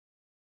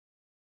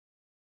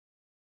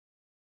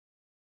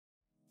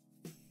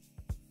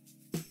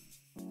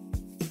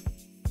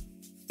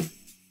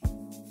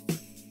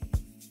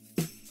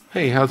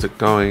Hey, how's it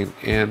going?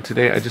 And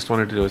today I just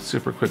wanted to do a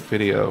super quick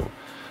video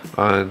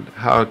on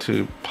how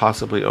to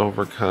possibly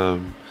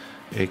overcome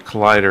a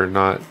collider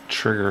not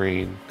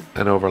triggering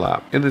an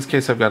overlap. In this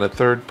case, I've got a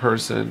third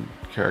person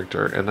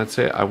character, and let's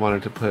say I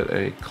wanted to put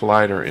a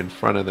collider in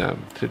front of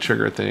them to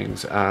trigger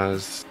things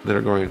as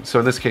they're going. So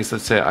in this case,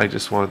 let's say I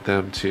just want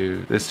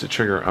this to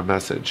trigger a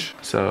message.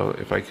 So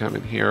if I come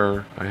in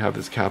here, I have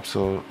this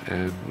capsule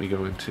and we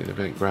go into the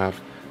event graph.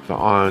 If I'm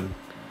on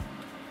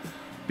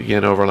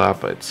begin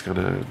overlap, it's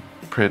gonna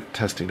print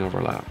testing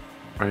overlap,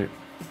 right?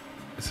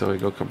 So we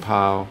go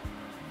compile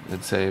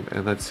and save,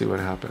 and let's see what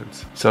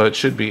happens. So it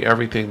should be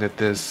everything that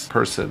this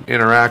person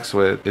interacts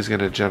with is going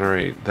to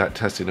generate that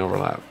testing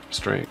overlap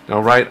string. Now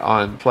right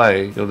on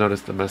play, you'll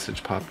notice the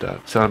message popped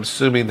up. So I'm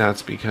assuming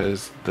that's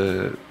because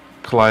the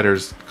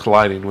collider's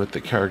colliding with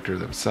the character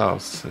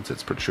themselves, since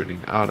it's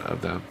protruding out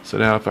of them. So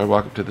now if I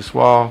walk up to this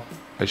wall,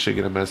 I should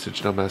get a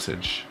message, no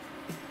message.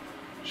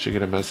 Should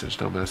get a message,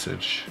 no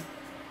message.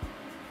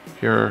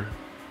 Here,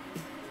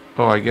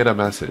 oh, I get a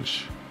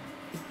message.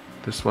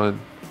 This one,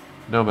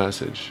 no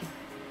message.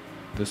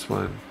 This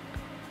one,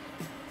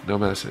 no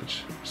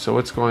message. So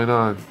what's going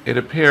on? It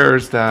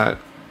appears that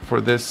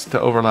for this to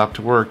overlap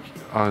to work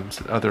on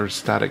other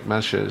static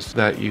meshes,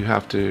 that you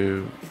have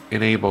to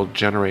enable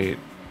generate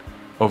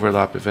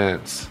overlap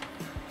events.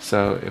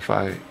 So if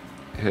I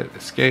hit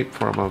escape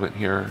for a moment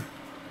here,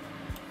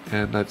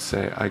 and let's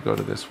say I go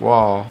to this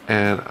wall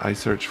and I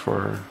search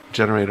for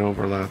generate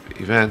overlap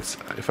events.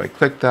 If I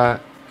click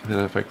that, and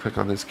then if I click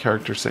on this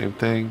character, same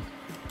thing,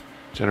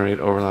 generate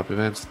overlap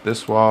events,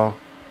 this wall,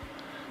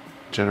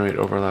 generate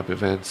overlap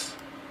events,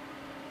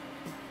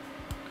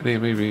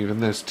 and maybe even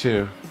this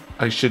too,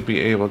 I should be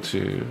able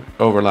to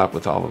overlap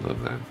with all of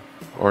them then,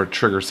 or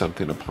trigger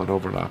something upon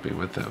overlapping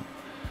with them.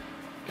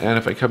 And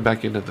if I come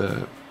back into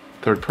the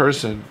third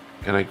person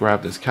and I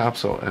grab this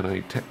capsule and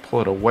I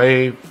pull it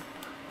away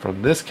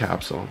from this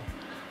capsule,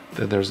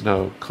 then there's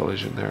no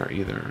collision there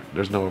either.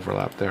 There's no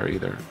overlap there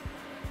either.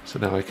 So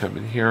now I come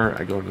in here,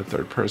 I go into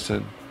third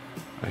person,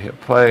 I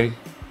hit play,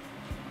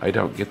 I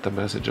don't get the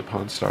message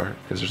upon start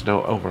because there's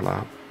no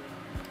overlap.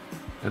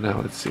 And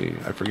now let's see,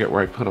 I forget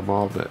where I put them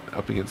all, but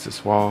up against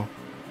this wall,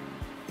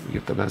 we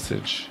get the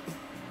message.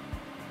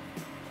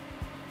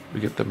 We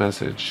get the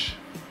message.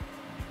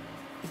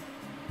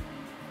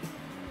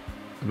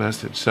 The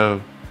message.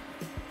 So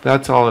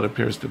that's all it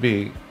appears to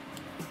be,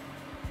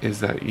 is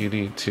that you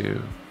need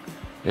to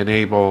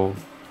enable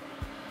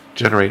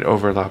generate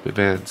overlap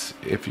events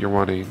if you're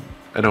wanting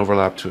an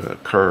overlap to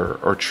occur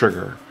or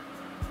trigger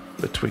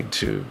between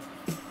two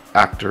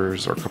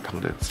actors or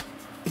components.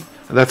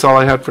 And that's all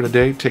I had for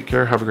today. Take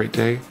care, have a great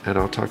day, and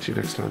I'll talk to you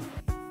next time.